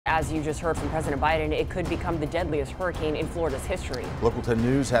as you just heard from President Biden, it could become the deadliest hurricane in Florida's history. Local 10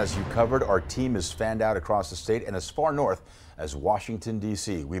 News has you covered. Our team is fanned out across the state and as far north as Washington,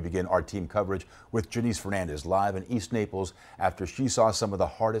 D.C. We begin our team coverage with Janice Fernandez live in East Naples after she saw some of the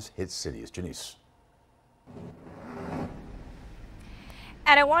hardest hit cities. Janice.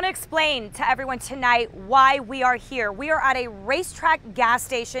 And I want to explain to everyone tonight why we are here. We are at a racetrack gas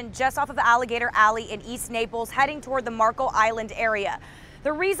station just off of Alligator Alley in East Naples, heading toward the Marco Island area.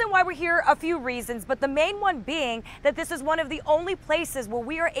 The reason why we're here, a few reasons, but the main one being that this is one of the only places where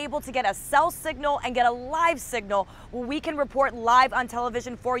we are able to get a cell signal and get a live signal where we can report live on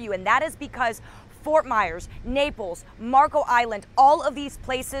television for you. And that is because Fort Myers, Naples, Marco Island, all of these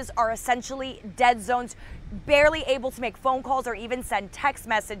places are essentially dead zones, barely able to make phone calls or even send text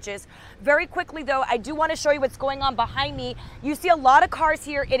messages. Very quickly though, I do want to show you what's going on behind me. You see a lot of cars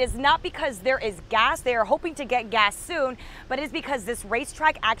here. It is not because there is gas. They are hoping to get gas soon, but it is because this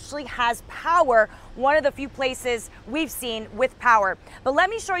racetrack actually has power. One of the few places we've seen with power. But let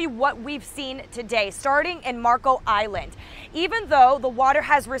me show you what we've seen today, starting in Marco Island. Even though the water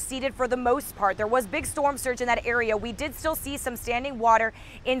has receded for the most part, there was big storm surge in that area, we did still see some standing water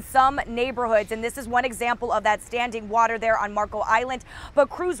in some neighborhoods, and this is one example of that standing water there on Marco Island. But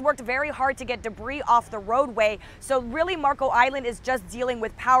crews worked very hard to get debris off the roadway, so really Marco Island is just dealing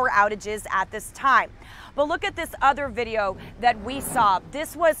with power outages at this time. But look at this other video that we saw.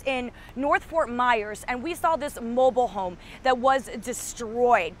 This was in North Fort Myers, and we saw this mobile home that was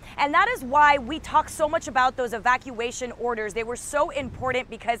destroyed. And that is why we talk so much about those evacuation orders. They were so important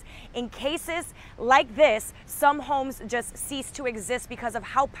because in cases like this, some homes just cease to exist because of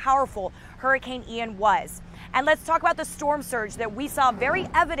how powerful Hurricane Ian was. And let's talk about the storm surge that we saw very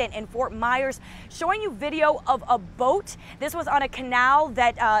evident in Fort Myers, showing you video of a boat. This was on a canal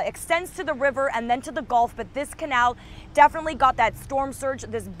that extends to the river and then to the Gulf, but this canal definitely got that storm surge.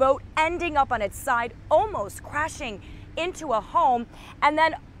 This boat ending up on its side, almost crashing into a home. And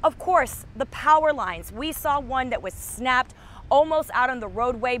then, of course, the power lines. We saw one that was snapped almost out on the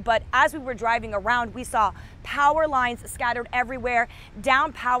roadway, but as we were driving around, we saw power lines scattered everywhere,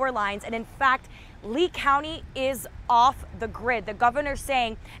 down power lines, and in fact, Lee County is off the grid. The governor's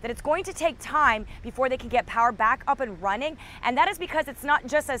saying that it's going to take time before they can get power back up and running. And that is because it's not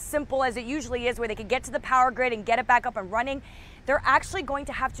just as simple as it usually is where they can get to the power grid and get it back up and running. They're actually going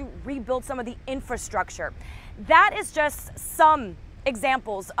to have to rebuild some of the infrastructure. That is just some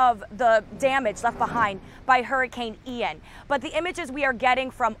examples of the damage left behind by Hurricane Ian. But the images we are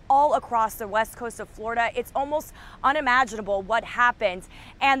getting from all across the west coast of Florida, it's almost unimaginable what happened.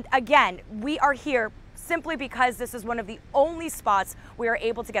 And again, we are here simply because this is one of the only spots we are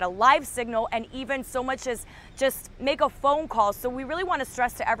able to get a live signal and even so much as just make a phone call. So we really want to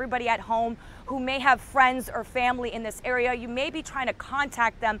stress to everybody at home who may have friends or family in this area, you may be trying to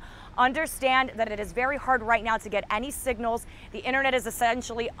contact them. Understand that it is very hard right now to get any signals. The internet is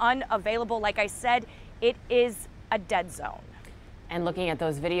essentially unavailable. Like I said, it is a dead zone. And looking at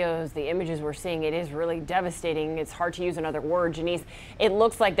those videos, the images we're seeing, it is really devastating. It's hard to use another word, Janice. It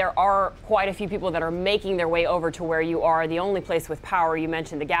looks like there are quite a few people that are making their way over to where you are, the only place with power. You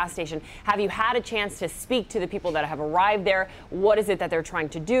mentioned the gas station. Have you had a chance to speak to the people that have arrived there? What is it that they're trying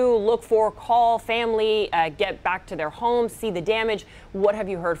to do? Look for, call family, get back to their homes, see the damage. What have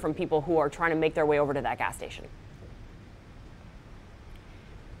you heard from people who are trying to make their way over to that gas station?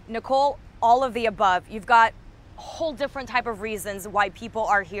 Nicole, all of the above. You've got whole different type of reasons why people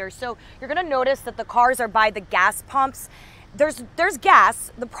are here. So you're going to notice that the cars are by the gas pumps. There's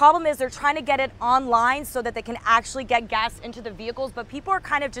gas. The problem is they're trying to get it online so that they can actually get gas into the vehicles, but people are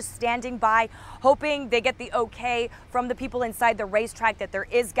kind of just standing by hoping they get the okay from the people inside the racetrack that there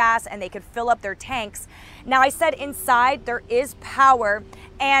is gas and they could fill up their tanks. Now, I said inside there is power,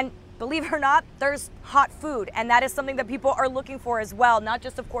 and believe it or not, there's hot food, and that is something that people are looking for as well. Not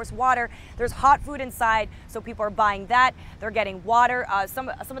just, of course, water. There's hot food inside, so people are buying that. They're getting water. Some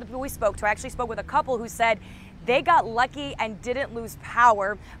of the people we spoke to, I actually spoke with a couple who said they got lucky and didn't lose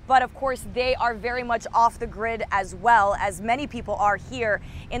power, but of course they are very much off the grid as well, as many people are here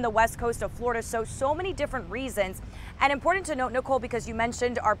in the west coast of Florida. So many different reasons. And important to note, Nicole, because you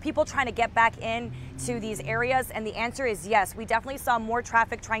mentioned, are people trying to get back in to these areas? And the answer is yes. We definitely saw more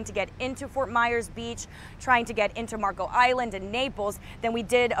traffic trying to get into Fort Myers Beach, trying to get into Marco Island and Naples than we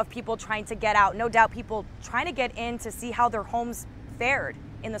did of people trying to get out. No doubt people trying to get in to see how their homes fared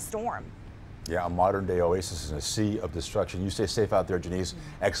in the storm. Yeah, a modern day oasis in a sea of destruction. You stay safe out there, Janice.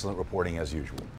 Excellent reporting as usual.